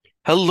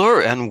Hello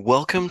and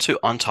welcome to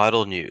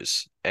Untitled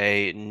News,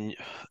 a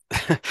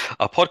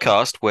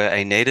podcast where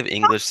a native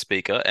English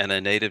speaker and a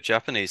native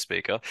Japanese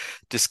speaker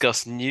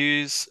discuss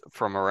news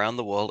from around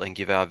the world and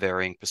give our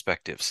varying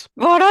perspectives.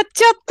 笑っ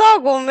ちゃった。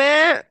ご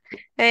め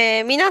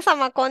ん。皆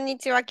様、こんに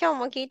ちは。今日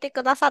も聞いて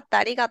くださって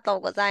ありがと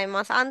うござい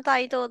ます。アンタ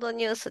イトード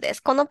ニュースで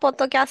す。このポッ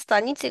ドキャストは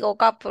日豪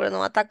カップル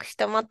の私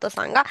とマット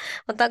さんが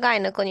お互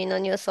いの国の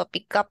ニュースを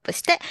ピックアップ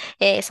し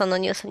て、その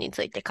ニュースに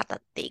ついて語っ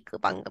ていく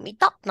番組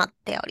となっ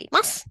ており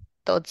ます。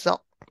どう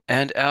ぞ。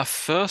And our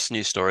first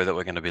news story that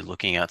we're going to be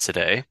looking at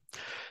today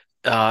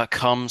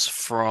comes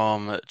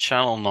from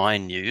Channel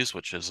 9 News,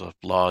 which is a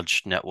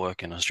large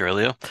network in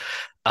Australia.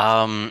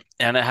 And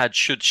it had,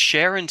 should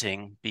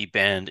sharenting be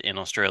banned in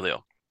Australia?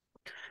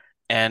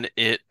 And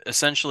it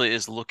essentially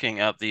is looking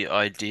at the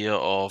idea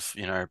of,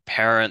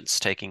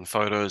 parents taking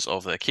photos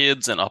of their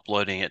kids and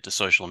uploading it to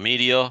social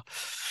media,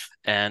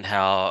 and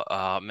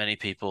how many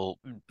people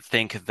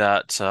think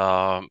that,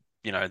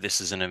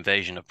 this is an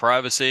invasion of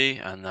privacy,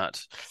 and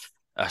that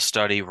a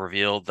study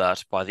revealed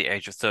that by the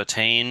age of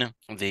 13,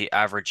 the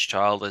average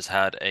child has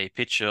had a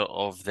picture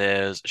of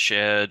theirs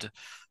shared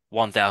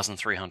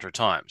 1,300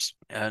 times.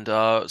 And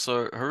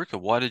so,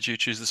 Haruka, why did you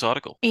choose this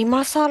article?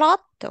 今更っ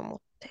て思っ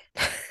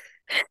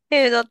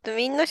て。だって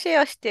みんなシェ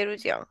アしてる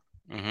じゃん。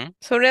hmm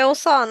それを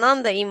さ、な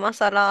んで今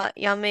更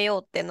やめよ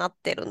うってなっ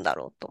てるんだ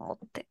ろうと思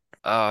って。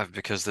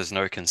Because there's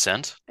no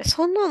consent.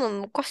 そんなの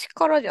昔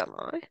からじゃ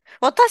ない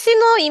私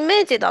のイ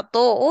メージだ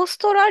と、オース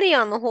トラリ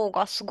アの方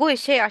がすごい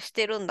シェアし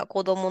てるんだ、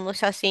子供の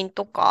写真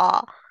と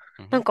か。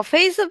なhmm んか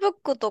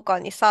Facebook とか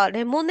にさ、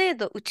レモネー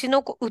ドうち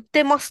の子売っ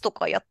てますと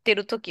かやって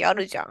る時あ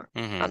るじゃん。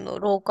hmm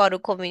ローカル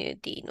コミュニ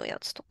ティのや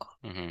つとか。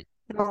hmm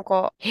なん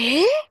か、っ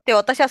て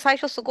私は最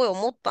初すごい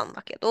思ったん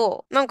だけ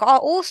ど、なん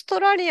か、オースト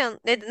ラリアン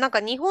で、なんか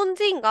日本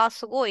人が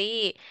すご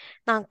い、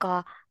なん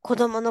か、子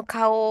供の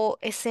顔を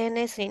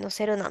SNS に載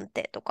せるなん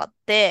てとかっ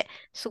て、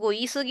すごい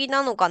言い過ぎ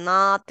なのか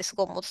なーってす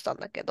ごい思ってたん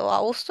だけど、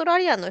オーストラ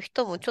リアの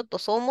人もちょっと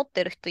そう思っ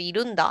てる人い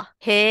るんだ。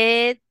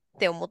へーっ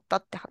て思った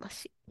って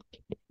話。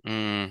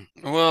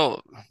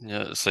Well,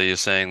 yeah, so you're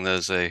saying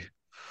there's a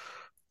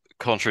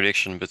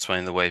contradiction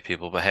between the way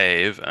people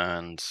behave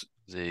and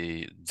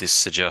this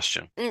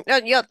suggestion.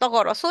 だ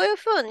からそういう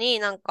ふうに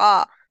なん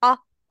か、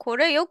こ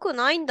れ良く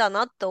ないんだ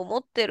なって思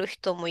ってる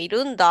人もい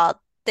るんだ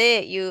っ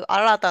ていう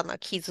新たな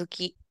気づ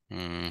き。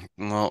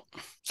Well,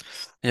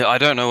 yeah, I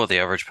don't know what the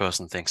average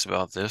person thinks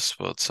about this,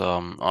 but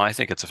I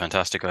think it's a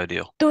fantastic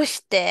idea. どう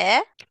し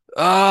て？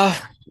 Uh,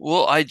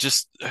 well,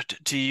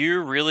 do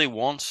you really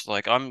want,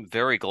 like, I'm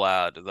very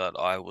glad that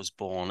I was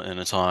born in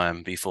a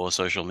time before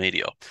social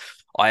media.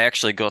 I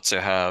actually got to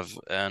have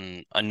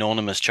an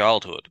anonymous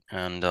childhood,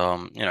 and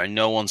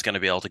no one's going to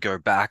be able to go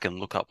back and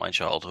look up my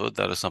childhood.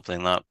 That is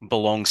something that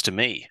belongs to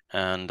me.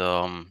 And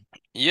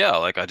yeah,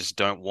 like I just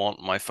don't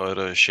want my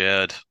photos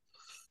shared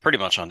pretty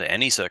much under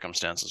any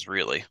circumstances,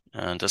 really.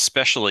 And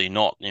especially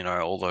not,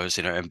 all those,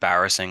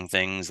 embarrassing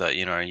things that,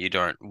 you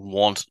don't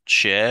want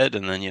shared.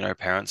 And then,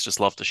 parents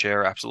just love to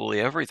share absolutely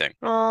everything.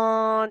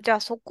 じゃ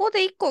あそこ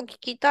で一個聞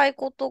きたい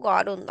ことが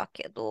あるんだ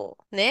けど、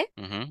ね。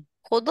hmm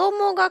子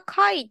供が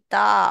描い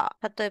た、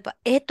例えば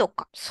絵と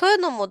か、そういう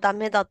のもダ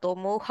メだと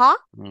思う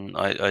派？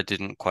 I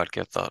didn't quite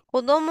get that.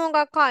 子供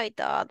が描い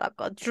た、だ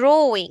から、ド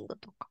ローイング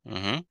とか、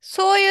hmm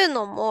そういう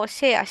のも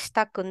シェアし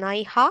たくない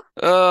派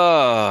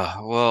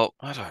？well,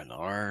 I don't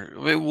know. I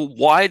mean,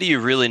 why do you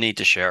really need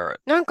to share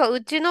it? なんか、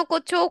うちの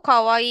子超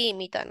可愛い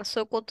みたいな、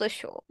そういうことで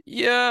しょ？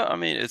 Yeah, I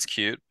mean, it's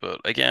cute,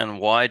 but again,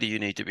 why do you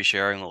need to be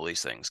sharing all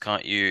these things?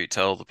 Can't you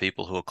tell the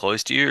people who are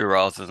close to you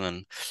rather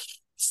than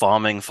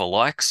farming for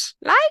likes?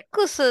 ライ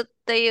クスっ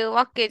ていう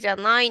わけじゃ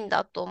ないん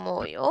だと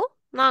思うよ。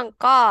なん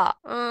か、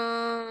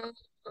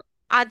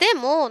で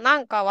も、な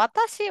んか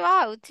私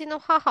はうちの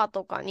母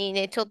とかに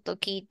ね、ちょっと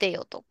聞いて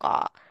よと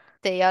か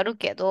ってやる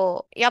け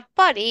ど、やっ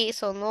ぱり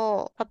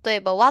例え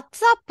ば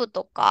WhatsApp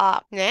と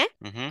かね、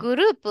hmm グ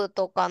ループ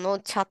とかの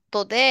チャッ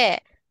ト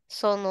で、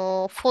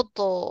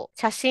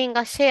写真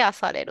がシェア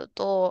される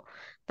と、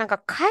なんか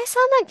返さ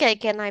なきゃい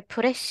けない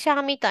プレッシャ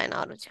ーみたいな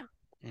のあるじゃん。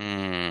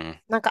Mm,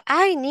 なんか、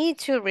I need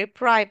to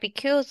reply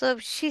because of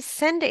she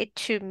sent it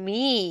to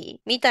me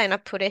みたいな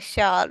プレッ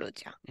シャーある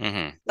じゃん。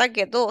hmm だ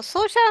けど、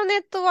ソーシャルネ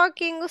ットワー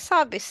キング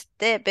サービスっ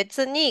て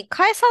別に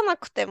返さな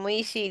くてもい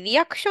いし、リ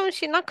アクション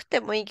しなくて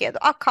もいいけ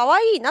ど、可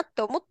愛いなっ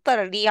て思った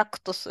らリア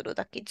クトする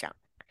だけじゃん。っ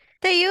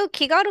ていう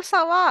気軽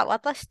さは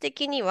私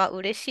的には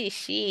嬉しい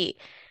し、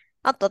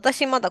あと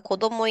私まだ子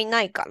供い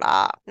ないか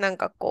ら、なん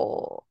か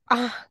こう、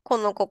こ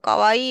の子か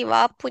わいい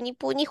わ、ぷに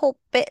ぷにほっ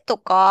ぺと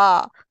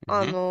か、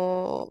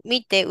hmm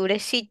見て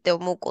嬉しいって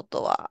思うこ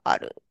とはあ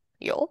る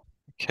よ。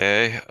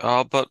Okay.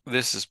 But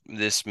this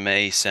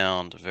may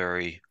sound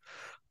very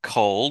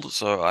cold,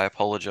 so I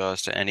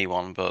apologize to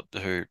anyone but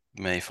who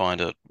may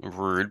find it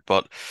rude,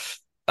 but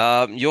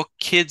your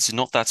kid's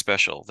not that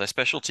special. They're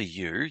special to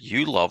you.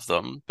 You love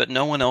them, but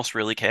no one else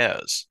really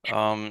cares.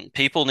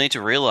 People need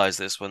to realize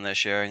this when they're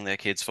sharing their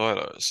kids'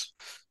 photos.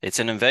 It's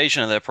an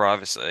invasion of their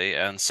privacy,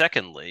 and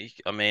secondly,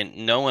 I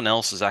mean, no one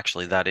else is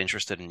actually that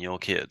interested in your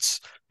kids.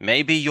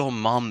 Maybe your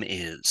mum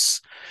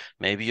is.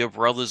 Maybe your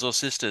brothers or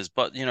sisters,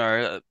 but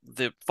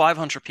the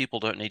 500 people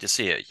don't need to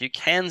see it. You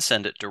can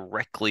send it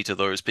directly to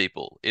those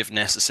people if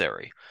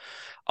necessary.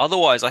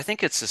 Otherwise, I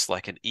think it's just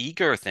like an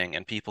ego thing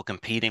and people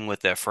competing with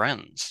their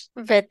friends.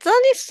 別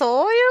に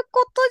そういう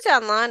ことじ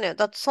ゃないのよ。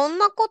だってそん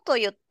なこと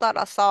言った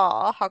ら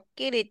さ、はっ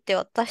きり言って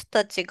私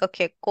たちが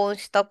結婚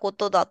したこ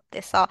とだっ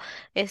てさ、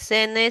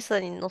SNS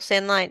に載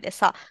せないで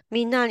さ、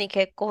みんなに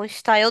結婚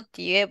したよっ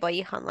て言えばい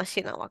い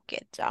話なわ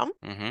けじゃん。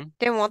Hmm.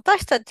 でも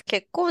私たち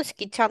結婚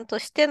式ちゃんと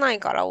してない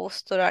から、オー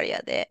ストラリ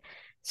アで。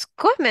すっ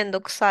ごいめん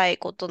どくさい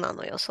ことな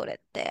のよ、それっ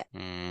て。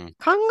Mm,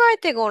 考え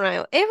てごらん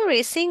よ。Every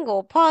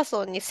single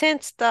person に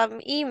send た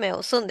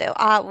email すんだよ。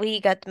あ、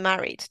we got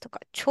married とか。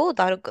超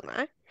だるく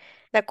ない？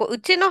う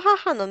ちの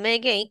母の名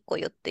言一個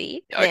言ってい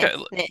い？okay.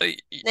 ねえ、ね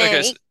え、ねOkay.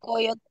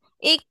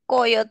 え、一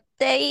個言っ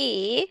て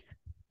いい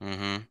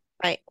？Hmm.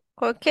 はい。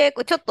これ、ケイ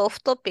コ、ちょっとオ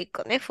フトピッ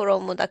クね。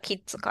from the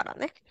kids から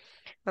ね。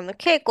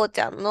ケイコち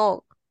ゃん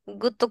の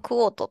グッドク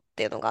ォートっ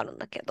ていうのがあるん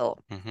だけど、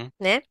Hmm.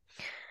 ね。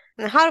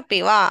ハルピ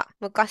ーは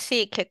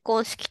昔結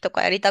婚式と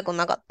かやりたく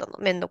なかったの。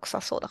めんどく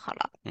さそうだか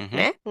ら。Hmm.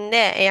 ね。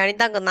で、やり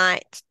たくない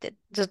っつって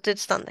ずっと言っ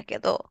てたんだけ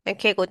ど、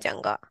ケイコちゃ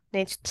んが、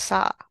ね、ちょっと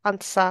さ、あん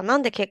たさ、な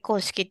んで結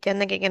婚式ってやん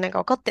なきゃいけないか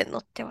分かってんの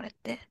って言われ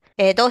て、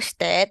どうし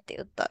てって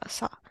言ったら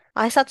さ、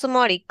挨拶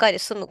回り一回で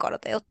済むから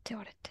だよって言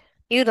われて。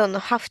You don't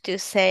have to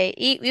say,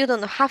 you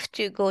don't have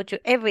to go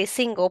to every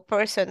single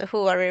person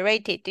who are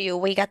related to you.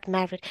 We got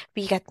married,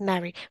 we got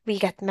married, we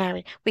got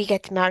married, we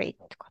got married.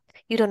 とか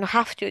You don't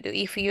have to do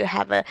if you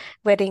have a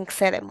wedding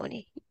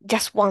ceremony.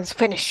 Just once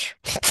finish.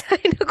 み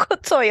たいなこ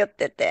とを言っ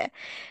てて。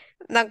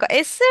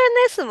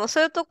SNS も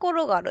そういうとこ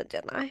ろがあるんじ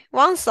ゃない？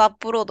 ?once アッ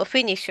プロードフ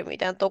ィニッシュみ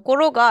たいなとこ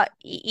ろが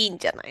いいん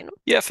じゃないの？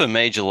 Yeah, for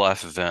major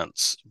life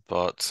events,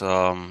 but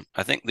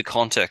I think the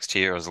context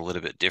here is a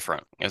little bit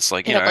different. It's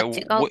like, だから違う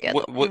け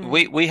ど。う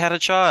we ん。we had a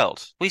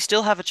child. We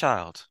still have a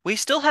child. We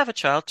still have a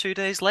child 2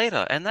 days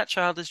later, and that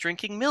child is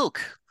drinking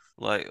milk.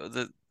 Like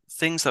the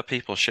things that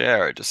people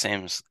share, it just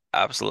seems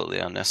absolutely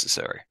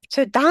unnecessary.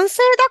 それ男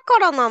性だか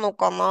らなの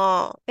か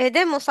な？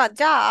でもさ、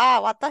じゃ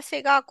あ、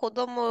私が子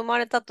供生ま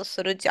れたと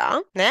するじゃ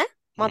んね？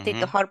マティ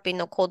と Hmm. ハルピン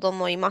の子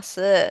供いま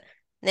す。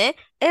ね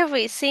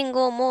 ?every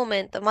single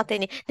moment まで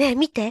に、ねえ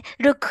見て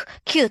look,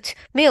 cute,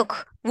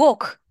 milk,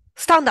 walk,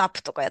 stand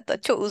up とかやったら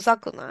超うざ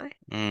くない？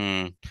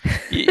 Mm.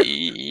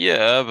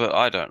 Yeah, but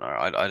I don't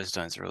know. I just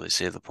don't really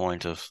see the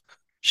point of だか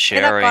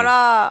sharing.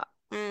 ら、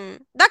う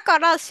ん。だか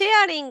ら、シェ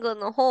アリング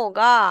の方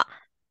が、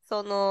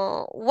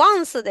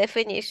once でフ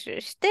ィニッシュ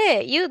し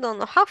て、you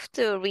don't have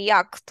to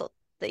react っ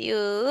てい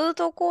う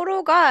とこ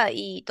ろが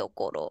いいと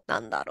ころな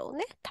んだろう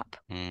ね、多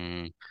分。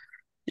Mm.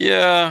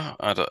 Yeah,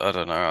 I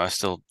don't know. I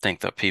still think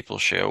that people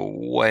share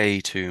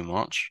way too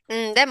much.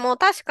 うん、でも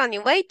確かに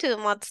way too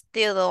much っ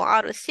ていうのは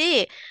ある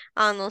し、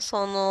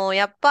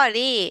やっぱ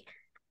り、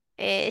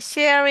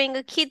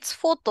sharing kids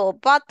photo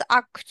but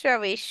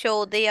actually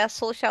show their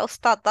social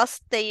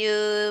status って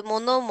いうも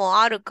のも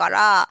あるか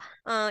ら、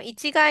うん、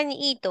一概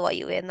にいいとは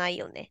言えない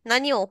よね。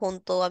何を本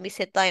当は見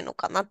せたいの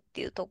かなっ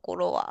ていうとこ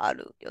ろはあ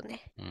るよ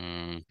ね。Mm. う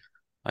ん。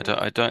I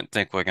don't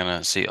think we're gonna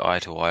see eye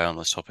to eye on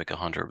this topic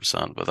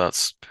 100%, but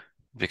that's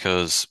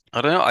because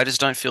I don't know. I just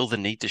don't feel the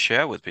need to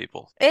share with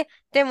people.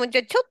 でもじ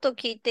ゃあちょっと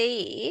聞いて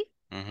いい？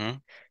 Hmm.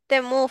 で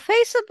も、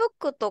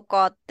Facebook と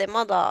かって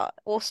まだ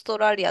オースト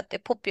ラリアって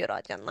ポピュ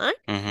ラーじゃない？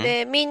 Hmm.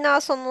 で、みんな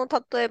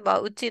例えば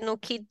うちの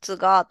キッズ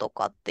がと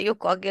かってよ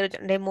くあげるじ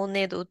ゃん。レモ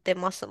ネード売って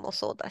ますも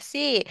そうだ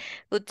し、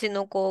うち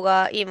の子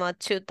が今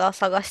チューター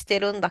探して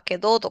るんだけ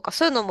どとか、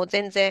そういうのも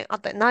全然あっ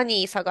たり、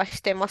何探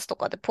してますと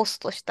かでポス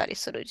トしたり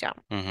するじゃん。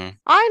Hmm.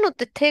 ああいうのっ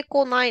て抵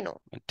抗ない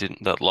の？ It didn't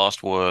that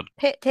last word.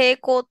 抵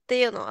抗って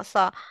いうのは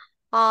さ、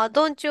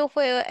don't you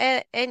feel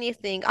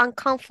anything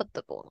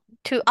uncomfortable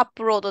to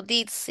upload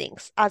these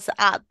things as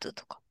ad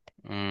とか。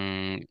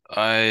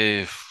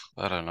I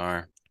don't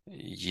know.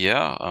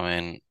 Yeah, I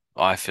mean,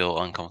 I feel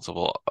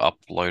uncomfortable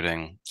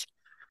uploading.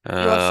 Your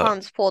Uh,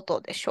 son's photo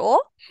でしょ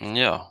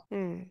？yeah, う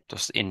ん。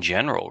just in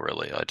general,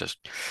 really.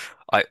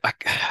 I,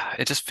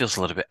 it just feels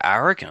a little bit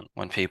arrogant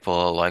when people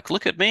are like,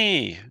 "Look at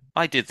me,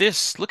 I did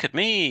this. Look at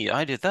me,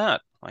 I did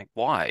that." Like,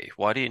 why?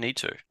 Why do you need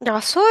to? だか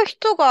らそういう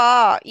人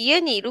が家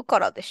にいるか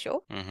らでし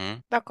ょ？ Hmm.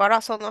 だから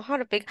ハ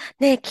ルピが、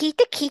ねえ、聞い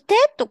て聞いて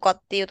とか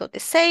っていうのって、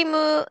セイ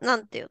ム、な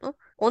んていうの？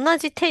同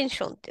じテン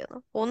ションっていう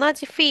の？同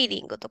じフィー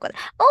リングとかで、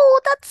Oh,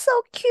 that's so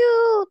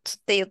cute!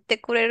 って言って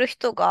くれる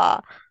人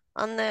が、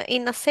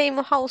in the same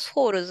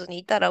households に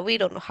いたら、we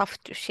don't have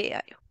to share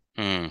よ。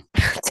Mm. っ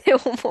て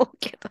思う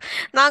けど。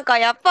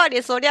やっぱ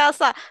りそりゃ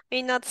さ、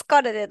みんな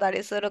疲れてた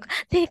りするから、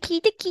ねえ、聞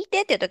いて聞い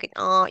てっていう時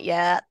に、い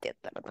やーって言っ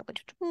たら、ちょっ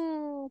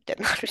と、って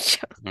なるじ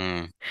ゃ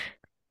ん。Mm. I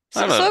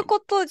そういう don't. こ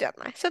とじゃ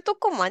ない？そういうと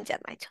こもあるんじゃ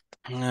ない？ちょっ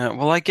と。Yeah,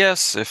 well, I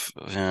guess if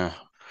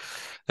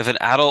an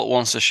adult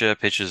wants to share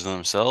pictures of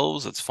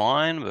themselves, it's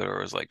fine. But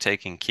or it's like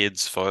taking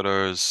kids'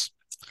 photos,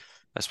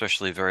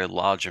 especially very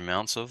large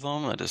amounts of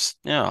them.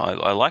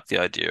 I like the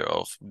idea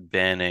of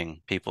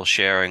banning people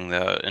sharing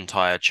their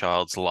entire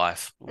child's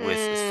life う with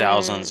ー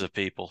thousands ん。of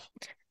people.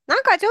 な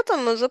んかちょっと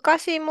難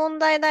しい問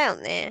題だよ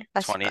ね。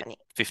確か 20, に。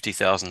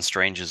50,000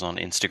 strangers on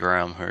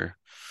Instagram who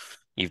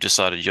you've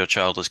decided your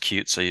child is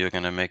cute, so you're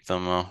going to make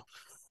them a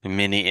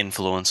mini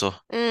influencer.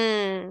 う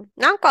ん。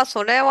なんか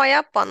それは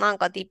やっぱなん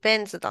かディペ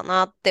ンズだ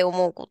なって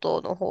思うこ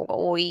との方が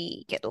多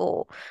いけ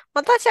ど、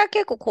私は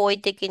結構好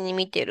意的に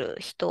見てる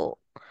人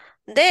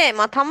で、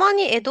まあたま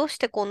にどうし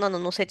てこんな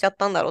の載せちゃっ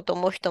たんだろうと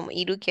思う人も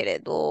いるけれ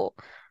ど、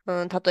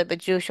うん、例えば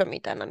住所み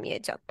たいなの見え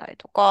ちゃったり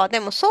とか、で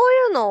もそう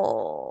いう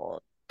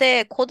のっ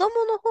て子供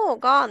の方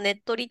がネッ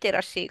トリテ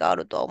ラシーがあ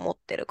るとは思っ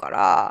てるか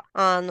ら、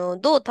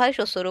どう対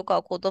処するか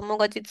は子供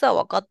が実は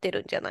分かってる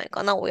んじゃない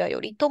かな、親よ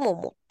りとも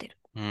思ってる。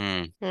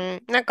Hmm. う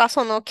ん。なんか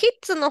そのキッ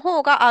ズの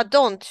方が、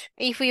don't.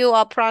 If you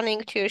are planning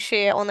to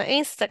share on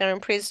Instagram,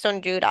 please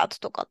don't do that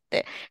とかっ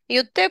て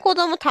言ってる子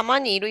供たま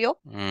にいるよ。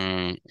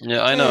Yeah,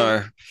 I う know.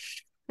 ん。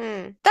う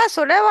ん。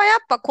それはやっ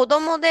ぱ子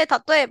供で、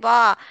例え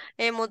ば、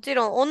もち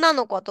ろん女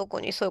の子は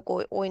特にそういう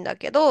子多いんだ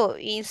けど、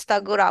インス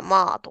タグラ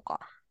マーとか、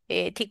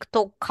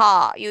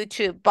TikToker、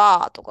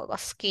YouTuber とかが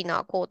好き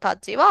な子た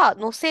ちは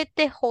載せ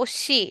てほ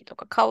しいと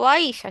か、可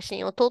愛い写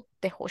真を撮っ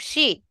てほ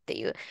しいって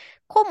いう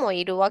子も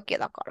いるわけ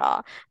だか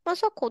ら、まあ、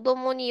それは子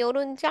供によ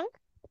るんじゃん。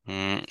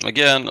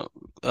 Again,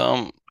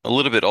 a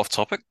little bit off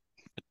topic,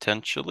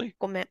 potentially.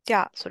 ごめん。じ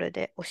ゃあ、それ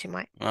でおし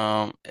まい。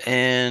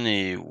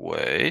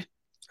Anyway,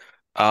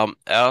 our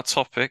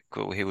topic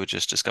we were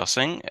just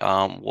discussing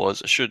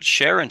was should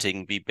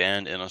sharenting be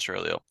banned in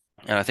Australia?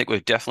 And I think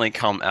we've definitely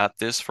come at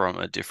this from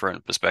a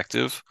different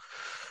perspective.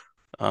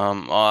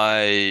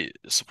 I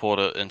support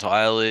it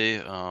entirely,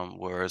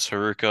 whereas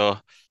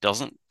Haruka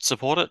doesn't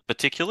support it い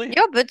particularly.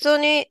 や、別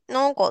に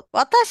なんか、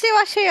私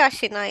はシェア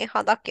しない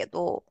派だけ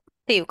ど、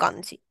っていう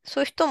感じ。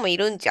そういう人もい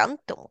るんじゃんっ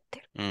て思っ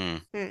てる。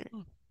Hmm. う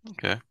ん。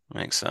Okay,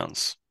 makes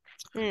sense.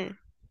 うん。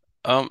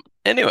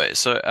Anyway,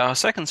 so our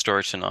second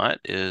story tonight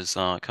is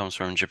comes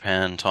from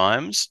Japan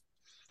Times,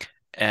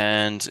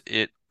 and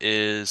it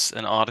is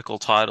an article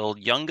titled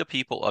 "Younger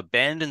People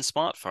Abandon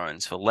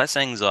Smartphones for Less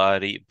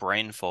Anxiety,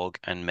 Brain Fog,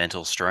 and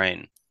Mental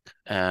Strain."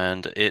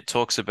 And it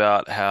talks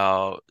about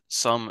how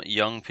some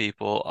young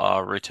people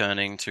are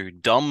returning to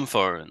dumb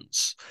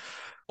phones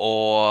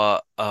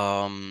or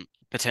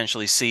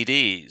potentially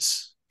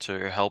CDs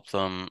to help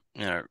them,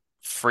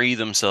 free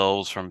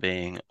themselves from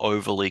being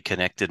overly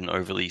connected and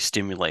overly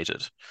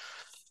stimulated.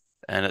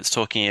 And it's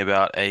talking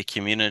about a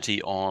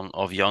community on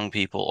of young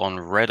people on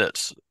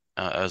Reddit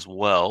as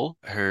well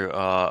who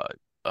are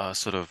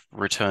sort of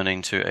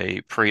returning to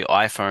a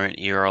pre-iPhone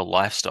era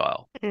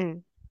lifestyle. う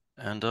ん。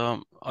And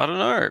I don't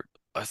know.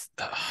 I th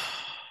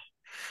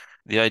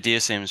The idea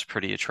seems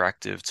pretty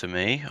attractive to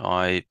me.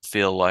 I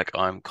feel like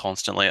I've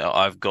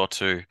got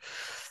to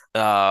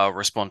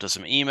respond to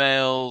some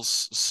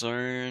emails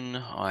soon.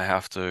 I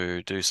have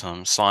to do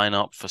some sign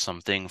up for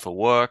something for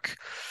work.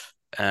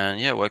 And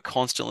yeah, we're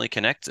constantly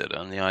connected,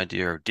 and the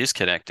idea of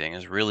disconnecting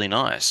is really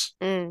nice.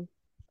 うん。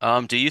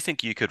Do you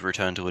think you could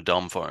return to a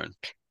dumb phone?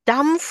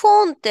 ダムフ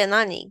ォンって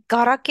何？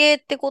ガラケー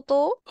ってこ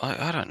と？ I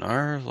don't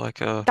know,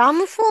 like ダ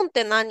ムフォンっ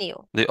て何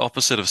よ？ the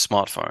opposite of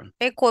smartphone.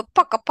 こう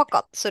パカパ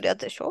カするやつ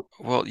でしょ？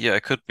 Well, yeah,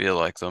 it could be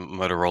like the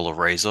Motorola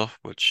Razr,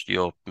 which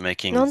you're な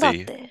making んだっ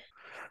the て？well,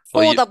 フ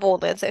ォー you ダボ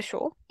ーのやつでし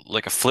ょ？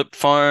 like a flip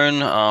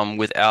phone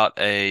without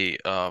a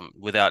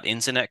without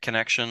internet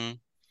connection.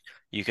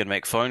 You can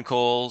make phone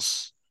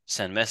calls,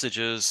 send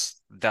messages.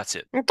 That's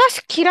it.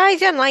 私嫌い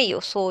じゃないよ、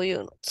そうい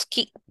うの。好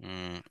き。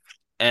Mm.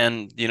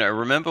 And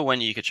remember when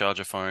you could charge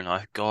a phone?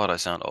 God, I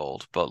sound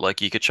old, but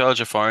like you could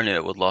charge a phone and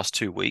it would last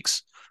 2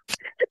 weeks.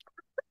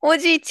 お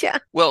じいちゃ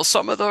ん。Well,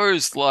 some of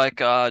those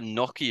like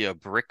Nokia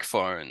brick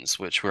phones,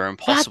 which were あっ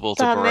impossible to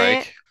たね。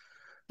break.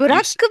 ブラ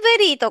You ック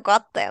ベリーとかあ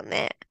ったよ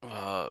ね。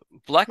uh,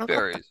 なかったっ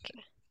BlackBerry's け？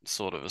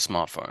 sort of a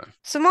smartphone.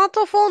 スマー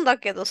トフォンだ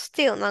けど、ス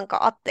ティルなん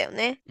かあったよ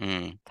ね。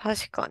Mm.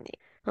 確かに。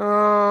ど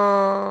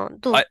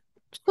I う？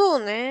そう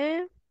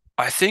ね。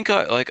I think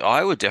I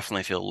would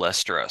definitely feel less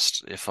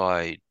stressed if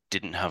I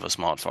didn't have a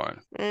smartphone.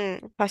 う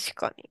ん、確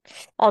かに。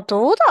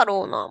どうだ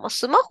ろうな。まあ、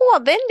スマホは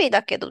便利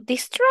だけど、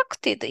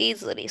distracted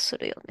easily す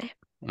るよね。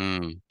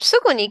Mm. す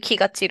ぐに気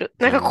が散る。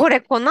なんか Then これ、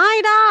こな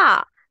い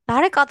だ、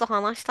誰かと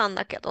話したん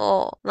だけ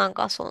ど、なん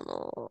か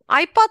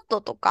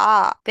iPad と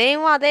か、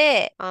電話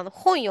で、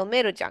本読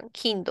めるじゃん。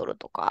Kindle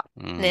とか。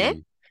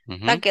ね。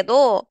mm, だ hmm け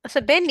ど、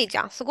それ便利じ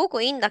ゃん。すご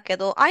くいいんだけ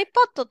ど、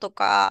iPad と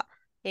か、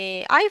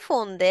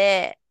iPhone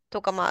で、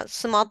とか、まあ、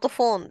スマート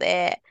フォン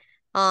で、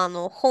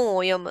本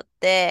を読むっ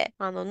て、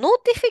ノー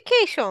ティフィケ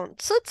ーション、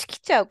通知来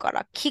ちゃうか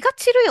ら気が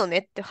散るよね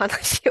って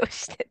話を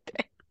して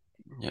て。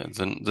Yeah,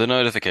 the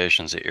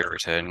notifications are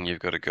irritating. You've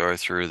got to go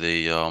through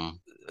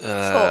そう、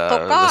と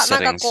the か、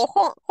なんかこう、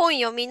settings. 本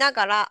読みな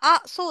がら、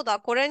あ、そうだ、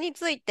これに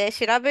ついて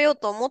調べよう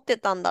と思って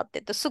たんだって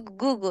言ってすぐ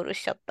Google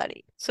しちゃった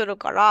りする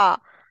か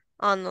ら、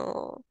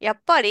や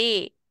っぱ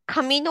り、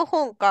紙の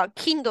本か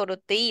Kindle っ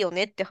ていいよ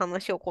ねって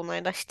話をこの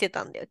間して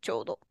たんだよ、ち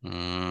ょうど。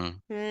Mm,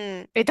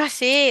 うん。だ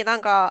し、な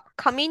んか、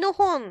紙の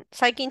本、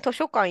最近図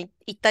書館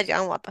行ったじゃ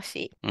ん、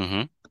私。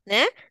hmm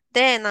ね。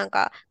で、なん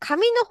か、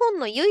紙の本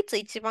の唯一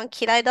一番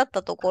嫌いだっ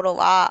たところ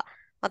は、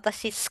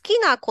私好き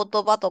な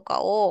言葉と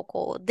かを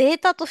こうデー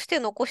タとして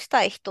残し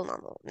たい人な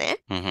のね。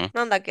Hmm.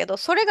 なんだけど、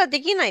それが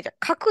できないじゃん。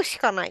書くし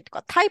かないと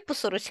か、タイプ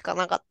するしか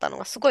なかったの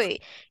がすご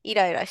いイ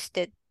ライラし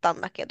てたん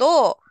だけ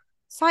ど、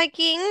最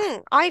近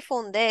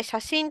iPhone で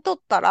写真撮っ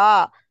た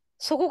ら、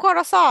そこか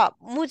らさ、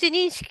文字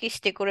認識し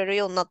てくれる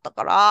ようになった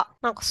から、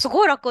なんかす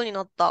ごい楽に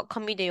なった。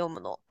紙で読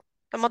むの。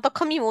また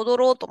紙戻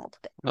ろうと思っ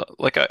て。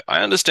Like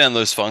I understand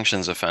those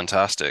functions are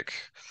fantastic.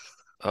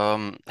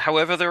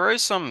 However, there are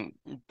some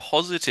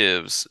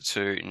positives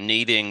to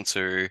needing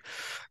to,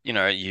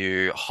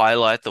 you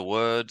highlight the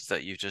word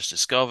that you've just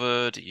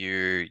discovered,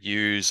 you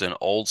use an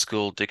old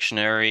school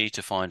dictionary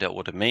to find out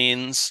what it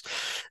means.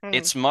 うん。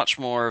It's much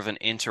more of an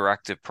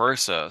interactive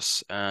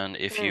process, and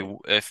ifうん。you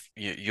if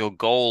y your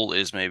goal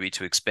is maybe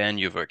to expand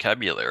your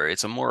vocabulary,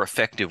 it's a more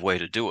effective way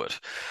to do it.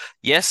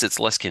 Yes, it's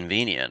less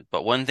convenient,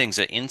 but when things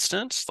are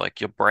instant, like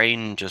your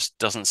brain just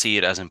doesn't see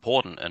it as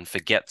important and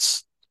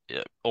forgets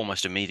it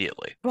almost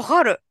immediately. わ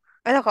かる。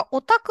だから、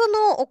オタク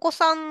のお子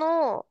さん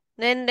の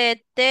年齢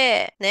っ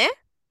て、ね、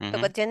とか、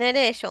Hmm. ジェネ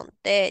レーションっ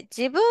て、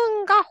自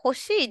分が欲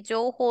しい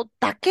情報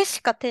だけ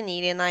しか手に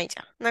入れないじ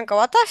ゃん。なんか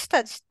私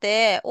たちっ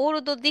て、オー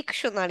ルドディク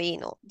ショナリー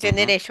のジェ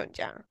ネ Hmm. レーション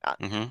じゃん。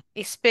Hmm.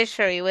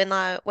 especially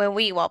when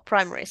we were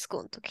primary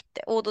school の時っ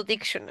て、オールドディ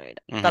クショナリ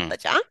ーだっ Hmm. た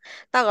じゃん。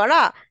だか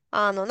ら、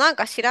なん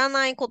か知ら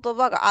ない言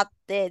葉があっ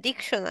て、ディ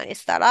クショナリー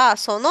したら、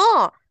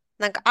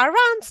なんか around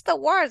the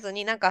words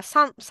になんか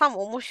some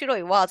面白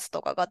い words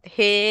とかがあって、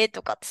へー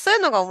とかって、そういう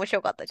のが面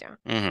白かったじゃん。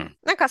Hmm.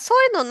 なんかそ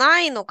ういうの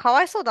ないのか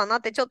わいそうだな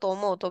ってちょっと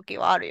思う時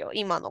はあるよ、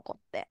今の子っ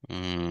て。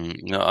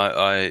No,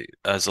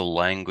 as a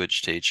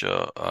language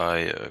teacher,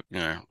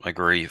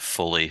 agree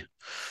fully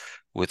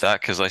with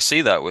that because I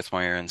see that with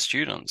my own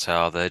students,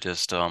 how they're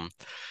just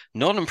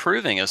not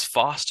improving as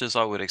fast as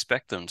I would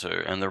expect them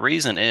to. And the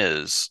reason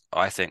is,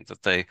 I think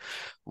that they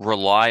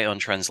rely on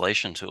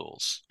translation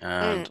tools. う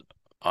And ん。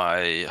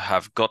I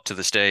have got to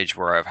the stage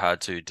where I've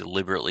had to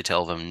deliberately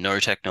tell them no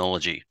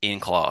technology in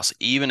class,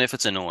 even if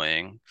it's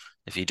annoying.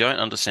 If you don't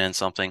understand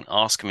something,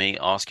 ask me,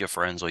 ask your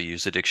friends, or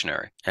use a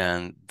dictionary.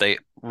 And they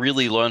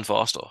really learn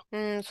faster. う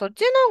ん、そっ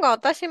ちの方が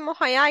私も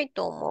早い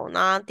と思う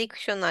な。ディク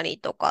ショナリー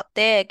とかっ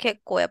て結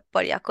構やっ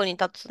ぱり役に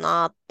立つ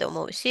なって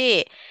思う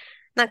し、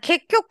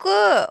結局、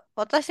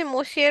私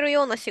も教える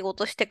ような仕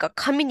事してから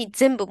紙に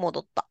全部戻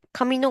った。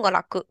紙のが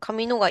楽。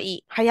紙のがい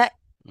い。早い。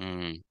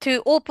Mm,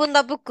 to open the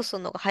book す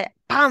るのが早い。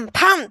パン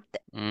パンっ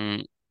て。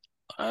mm,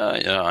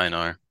 yeah, I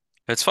know.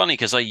 It's funny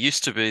because I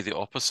used to be the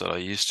opposite. I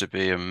used to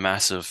be a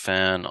massive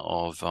fan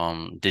of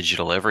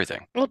digital everything,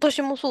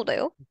 私もそうだ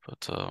よ。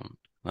but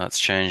that's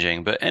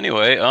changing. But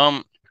anyway,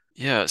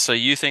 yeah. So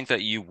you think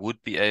that you would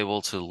be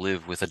able to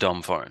live with a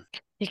dumb phone?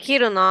 でき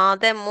るな。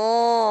で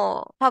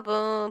も、多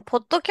分、ポ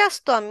ッドキャ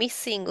ストはミッ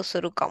シングす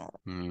るか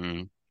も。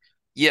Mm.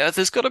 Yeah,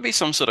 there's got to be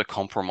some sort of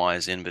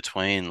compromise in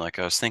between.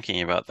 Like I was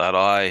thinking about that.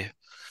 I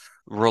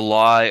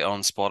rely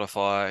on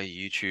Spotify,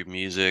 YouTube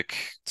Music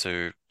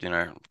to,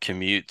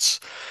 commutes.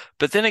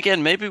 But then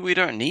again, maybe we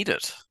don't need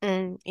it. う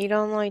ん、い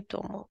らないと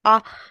思う。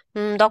あ、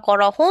うん、だか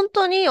ら本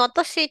当に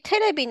私テ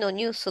レビの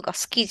ニュースが好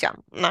きじゃ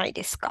ない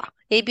ですか。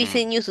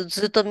ABC Mm, ニュース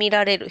ずっと見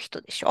られる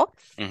人でしょ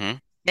hmm.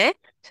 ね。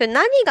それ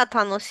何が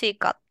楽しい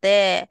かっ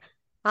て、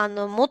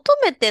求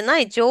めてな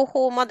い情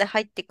報まで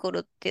入ってく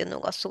るっていうの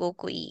がすご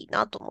くいい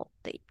なと思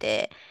ってい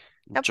て、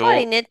やっぱ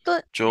り情、ネッ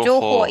ト情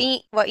報は情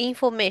報。イン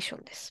フォメーショ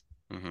ンです。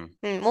Hmm.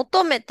 うん、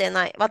求めて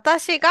ない。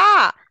私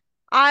が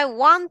I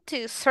want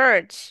to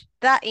search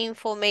that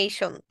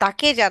information だ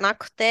けじゃな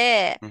く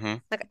て、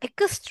Hmm. なんか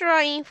extra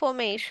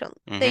information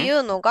っていHmm.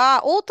 うの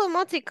が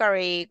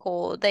automatically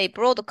こう they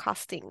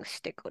broadcasting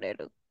してくれ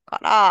るか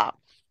ら、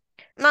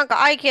なん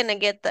か I can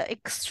get the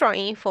extra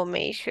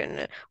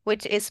information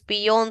which is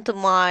beyond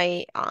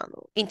my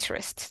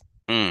interest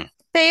うん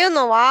っていう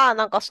のは、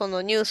なんかそ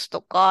のニュース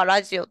とか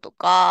ラジオと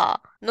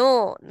か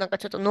の、なんか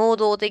ちょっと能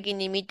動的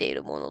に見てい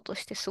るものと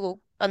してすご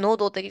く、能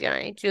動的じゃ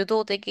ない、受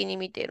動的に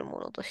見ているも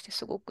のとして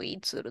すごくい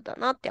いツールだ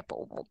なってやっぱ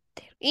思っ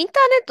てる。インターネ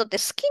ットって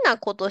好きな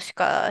ことし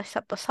か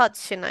やっぱサー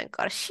チしない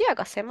から視野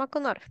が狭く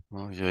なる。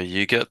Well, yeah,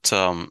 you get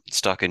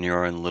stuck in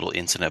your own little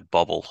internet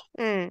bubble.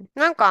 うん。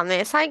なんか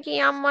ね、最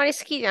近あんまり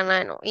好きじゃな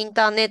いの。イン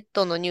ターネッ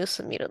トのニュー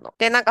ス見るの。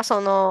で、なんか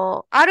そ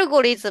の、アル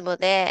ゴリズム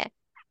で、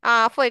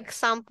for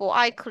example,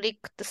 I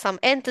clicked some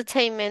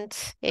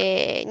entertainment、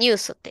ニュー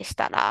スってし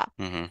たら、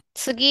Hmm.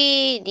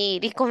 次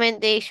にリコメン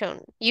デーショ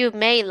ン、You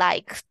may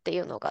like ってい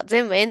うのが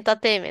全部エンター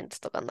テインメン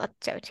トとかになっ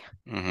ちゃうじ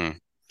ゃん。Hmm.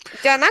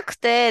 じゃなく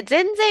て、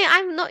全然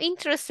I'm not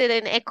interested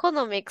in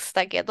economics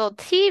だけど、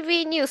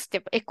TV ニュースってや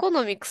っぱエコ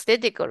ノミクス出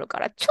てくるか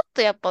ら、ちょっ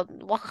とやっぱ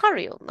わか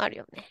るようになる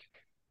よね。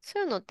そ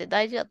ういうのって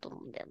大事だと思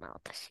うんだよな、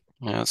私。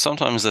Yeah,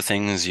 sometimes the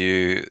things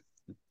you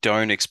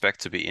don't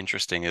expect to be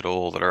interesting at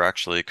all that are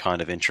actually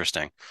kind of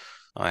interesting.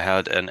 I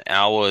had an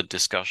hour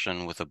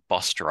discussion with a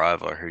bus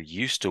driver who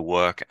used to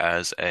work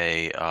as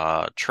a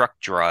truck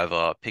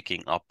driver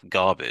picking up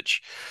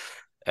garbage.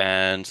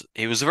 And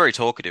he was a very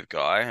talkative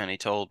guy, and he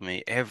told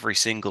me every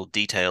single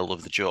detail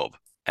of the job.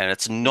 And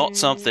it's うnot ーん。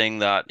something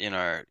that,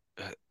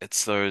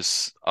 it's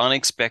those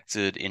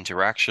unexpected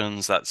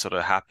interactions that sort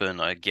of happen,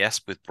 I guess,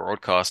 with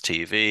broadcast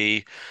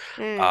TV,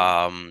 う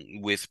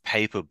ん。with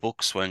paper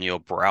books when you're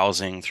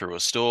browsing through a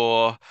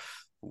store,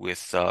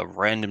 with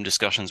random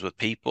discussions with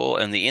people,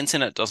 and the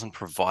internet doesn't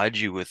provide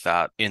you with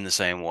that in the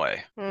same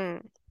way, う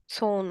ん。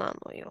そうな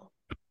のよ。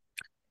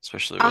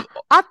especially with. あ、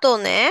あと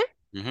ね、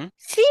Hmm.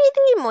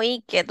 CD もい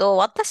いけど、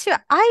私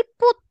は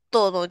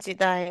iPod の時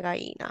代が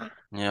いいな。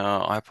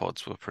Yeah,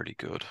 iPods were pretty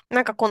good.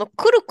 なんかこの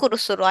くるくる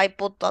する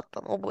iPod あった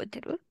の覚えて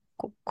る？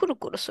こうくる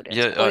くるする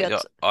やつ、Yeah, こういうや yeah,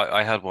 つ。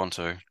I had one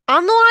too.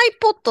 あの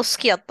iPod 好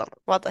きやったの、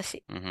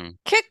私。Hmm.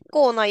 結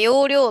構な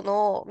容量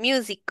のミュ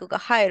ージックが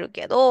入る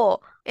け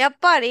ど、やっ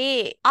ぱ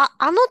り、あ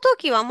の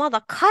時はま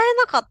だ買え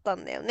なかった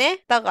んだよ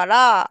ね。だか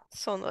ら、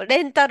その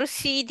レンタル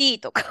CD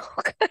とか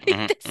を借り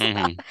Hmm. てさ、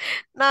Hmm.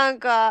 なん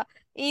か、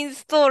イン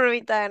ストール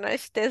みたいな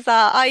して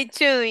さ、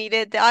iTune 入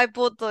れて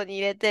iPod に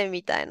入れて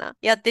みたいな。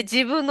やって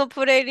自分の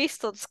プレイリス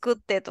ト作っ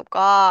てと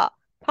か、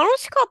楽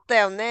しかった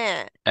よ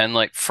ね。And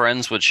like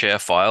friends would share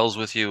files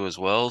with you as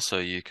well,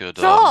 so you could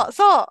そう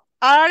そう。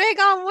あれ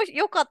が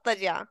良かった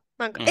じゃん。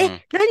なんか、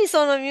hmm. 何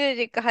そのミュー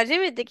ジック初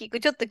めて聞く、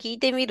ちょっと聞い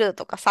てみる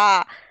とか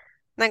さ、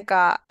なん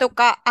か、と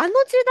か、あの時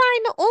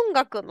代の音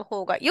楽の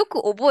方がよ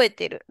く覚え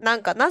てる。な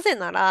んか、なぜ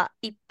なら、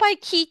いっぱい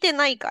聞いて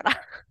ないから。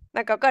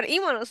なんかわかる？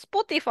今の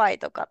Spotify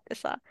とかって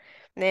さ、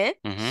ね、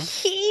Hmm.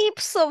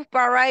 heaps of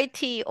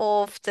variety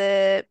of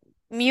the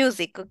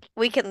music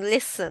we can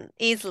listen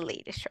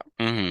easily でしょ。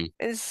Hmm.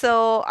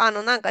 そう、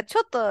なんかち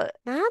ょっと、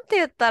なんて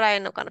言ったらい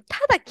いのかな。た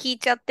だ聞い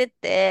ちゃって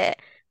て、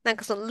なん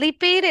かその、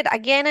repeat it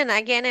again and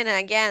again and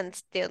again っ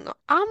ていうの、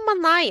あんま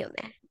ないよ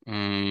ね。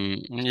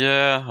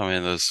Yeah, I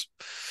mean, there's,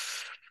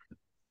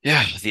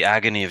 yeah, the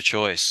agony of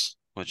choice,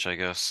 which I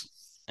guess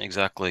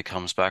exactly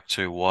comes back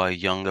to why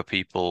younger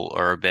people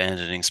are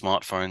abandoning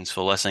smartphones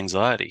for less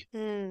anxiety. う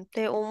ん、っ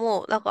て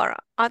思う。だか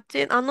ら、あ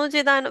の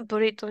時代のブ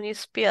リトニー・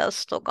スピアー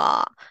ズと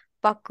か、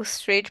バック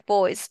ストリート・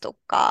ボーイズと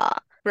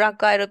か、ブラッ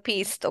ク・アイド・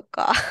ピースと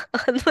か、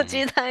あのHmm.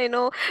 時代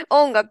の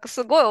音楽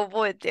すごい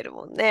覚えてる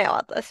もんね、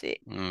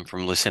私。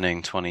From listening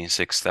う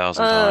 26,000 ん、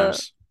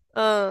times.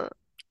 うん。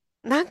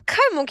何回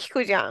も聞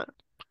くじゃん。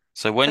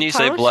So 楽し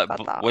かっ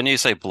た。when you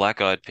say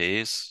Black Eyed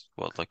Peas,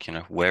 what, like,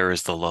 where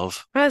is the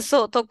love?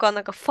 そう、とか、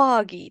なんか、フ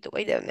ァーギーとか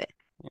いたよね。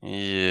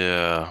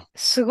Yeah.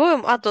 すごい、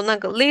あとなん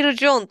か、リル・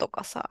ジョーンと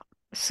かさ、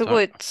すご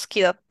Don't. い好き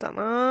だった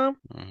な。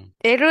mm.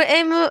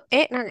 LM、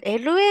なんか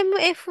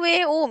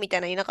LMFAO みた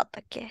いなのいなかっ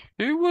たっけ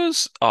？Who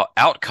was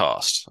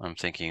Outcast? I'm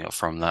thinking of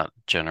from that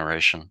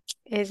generation.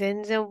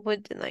 全然覚え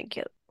てない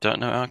けど。Don't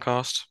know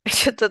Outcast?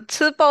 ちょっと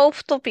スーパーオ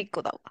フトピッ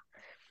クだわ。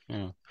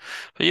Yeah.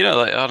 But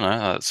like, I don't know,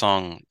 that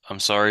song, I'm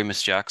sorry,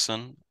 Miss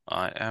Jackson.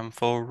 I am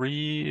for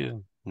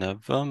real.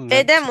 Never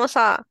で meant も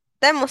さ、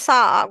でも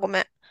さ、ご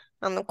めん。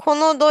こ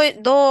の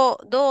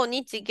土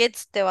日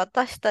月って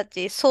私た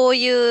ちそう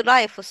いう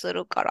ライフす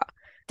るから、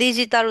デ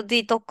ジタルデ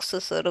ィトックス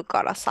する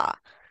からさ、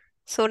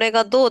それ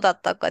がどうだ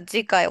ったか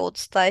次回お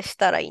伝えし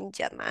たらいいん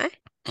じゃない？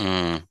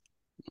 to.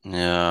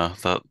 Yeah,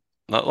 that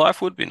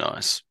life would be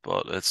nice,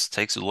 but it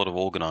takes a lot of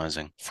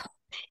organizing. そう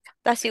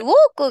だし、ウォー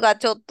クが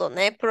ちょっと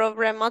ね、プロ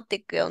ブレマティ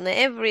ックよ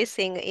ね。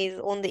Everything is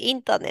on the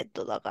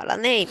internet だから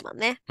ね、今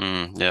ね。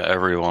Yeah,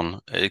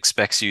 everyone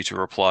expects you to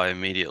reply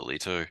immediately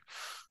too.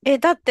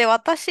 だってあ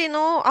と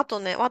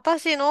ね、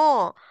私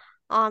の、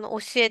教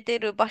えて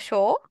る場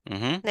所、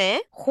Mm-hmm.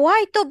 ね、ホワ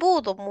イトボ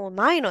ードもう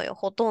ないのよ、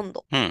ほとん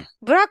ど。Hmm.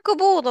 ブラック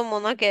ボードも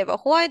なければ、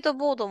ホワイト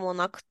ボードも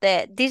なく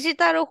て、デジ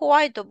タルホ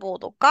ワイトボー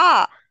ド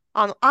か、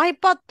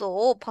iPad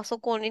をパソ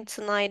コンに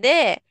つない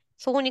で、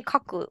そこに書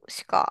く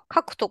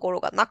ところ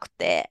がなく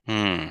て。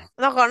Hmm.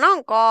 だからな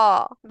ん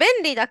か、便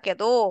利だけ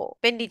ど、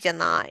便利じゃ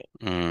ない。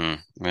Hmm.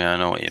 Yeah, I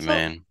know what you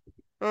mean.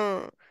 う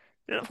ん。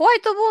ホワ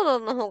イトボード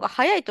の方が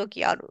早い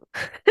時ある。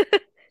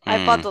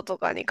Hmm. iPad と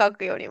かに書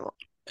くよりも。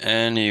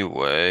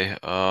Anyway,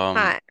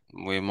 はい。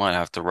we might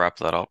have to wrap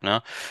that up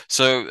now.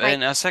 So, はい。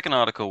in our second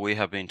article, we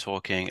have been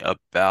talking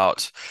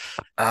about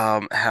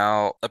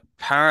how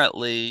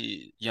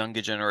apparently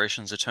younger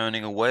generations are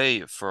turning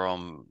away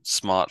from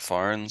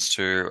smartphones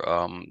to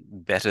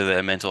better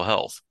their mental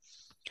health.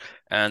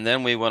 And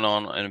then we went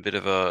on in a bit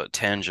of a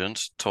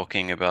tangent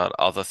talking about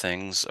other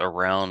things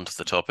around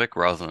the topic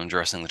rather than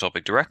addressing the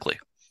topic directly.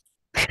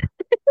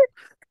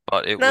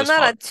 But it なん was な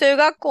fun. ら中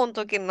学校の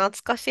時の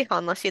懐かしい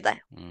話だよ。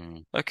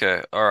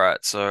Okay, all right.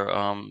 So,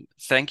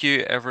 thank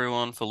you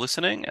everyone for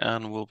listening,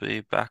 and we'll be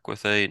back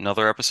with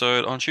another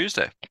episode on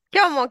Tuesday.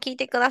 今日も聞い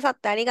てくださっ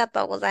てありが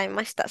とうござい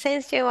ました。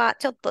先週は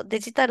ちょっとデ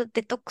ジタル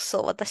デトックス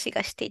を私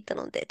がしていた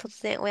ので、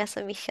突然お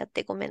休みしちゃっ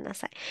てごめんな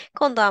さい。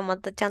今度はま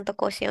たちゃんと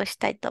更新をし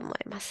たいと思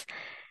います。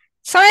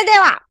それで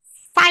は、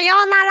さよ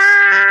うなら。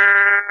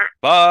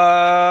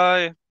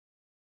Bye.